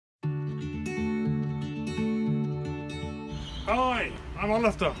Hi, I'm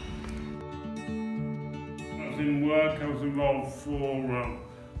Uplifter. I was in work, I was involved for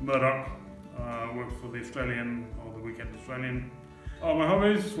Murdoch. I worked for the Australian, or the Weekend Australian. My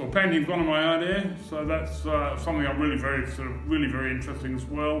hobbies, well, painting's one of my ideas, so that's something I'm really very interesting as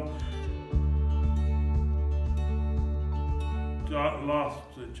well. Last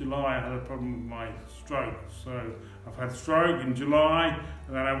July I had a problem with my stroke, so I've had a stroke in July,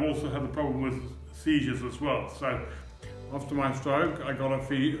 and then I've also had the problem with seizures as well. So after my stroke I got a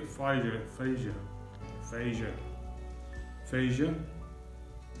aphasia.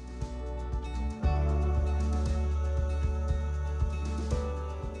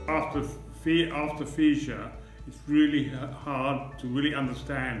 After aphasia, it's really hard to really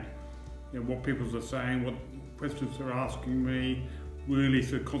understand, what people are saying, what questions they're asking me, really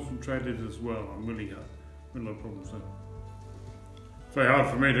so concentrated as well. I'm really having no problems there. It's very hard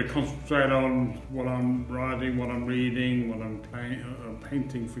for me to concentrate on what I'm writing, what I'm reading, what I'm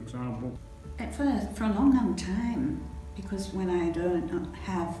painting, for example. At first, for a long time, because when I don't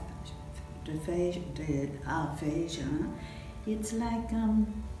have the aphasia, it's like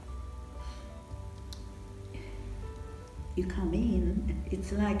you come in,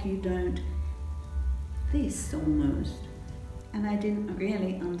 it's like you don't, this almost. And I didn't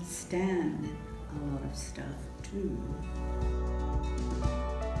really understand a lot of stuff too.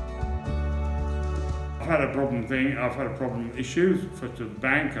 I've had a problem issues. First to the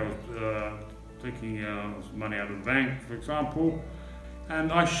bank, I was taking some money out of the bank, for example,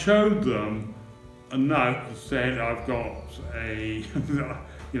 and I showed them a note that said I've got a,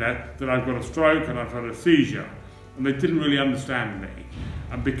 that I've got a stroke and I've had a seizure, and they didn't really understand me.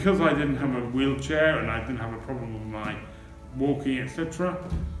 And because I didn't have a wheelchair and I didn't have a problem with my walking, etc.,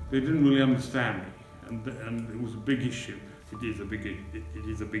 they didn't really understand me, and it was a big issue. It is a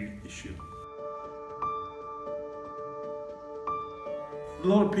big issue. A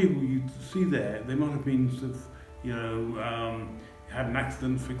lot of people you see there, they might have been sort of, had an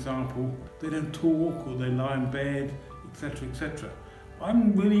accident, for example. They don't talk, or they lie in bed, etc., etc.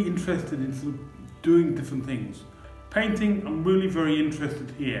 I'm really interested in sort of doing different things. Painting, I'm really very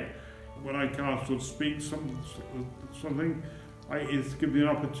interested here. When I can't sort of speak something, it's given me an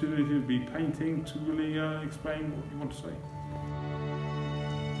opportunity to be painting to really explain what you want to say.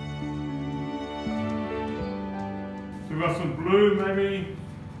 So we've got some blue, maybe.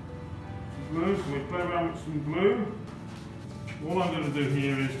 Some blue, so we play around with some blue. All I'm going to do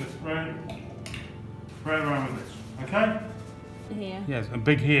here is just spray around with this, okay? Here. Yes, a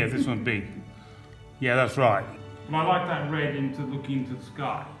big here, this one's big. Yeah, that's right. And I like that red looking into the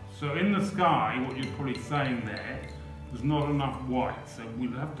sky. So in the sky, what you're probably saying there's not enough white, so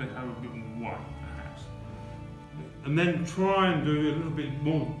we'll have to have a bit more white, perhaps. And then try and do a little bit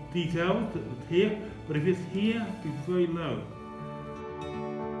more detail here, but if it's here, be very low.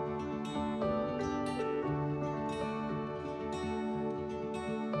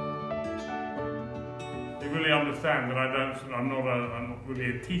 They really understand that I'm not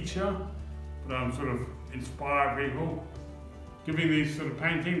really a teacher, but I'm sort of inspire people. Giving these sort of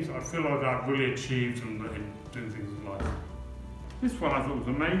paintings, I feel like I've really achieved in doing things in life. This one I thought was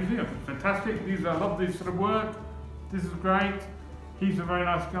amazing, I thought fantastic. I love this sort of work. This is great. He's a very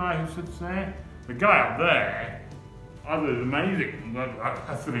nice guy who sits there. The guy up there, I thought is amazing. I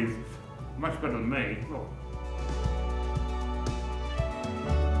thought he's much better than me. Look.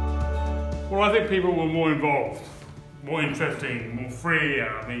 Well, I think people were more involved, more interesting, more free.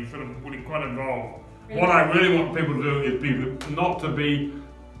 I mean, sort of really quite involved. What I really want people to do is not to be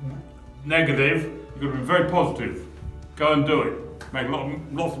negative. You've got to be very positive. Go and do it. Make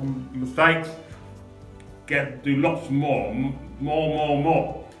lots of mistakes. Do lots more.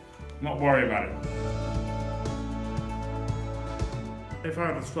 Not worry about it. If I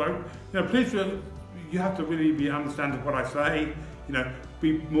have a stroke, please, you have to really be understanding what I say.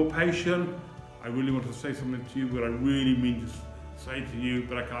 Be more patient. I really want to say something to you, but I really mean to say to you,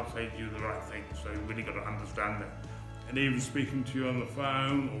 but I can't say to you the right thing, so you've really got to understand that. And even speaking to you on the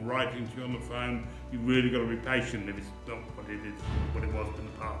phone or writing to you on the phone, you've really got to be patient if it's not what it was in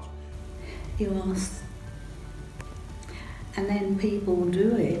the past. You ask, and then people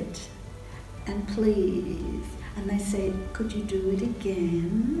do it, and please, and they say, could you do it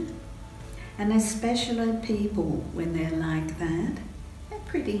again? And especially people, when they're like that, they're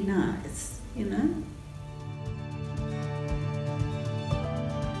pretty nice,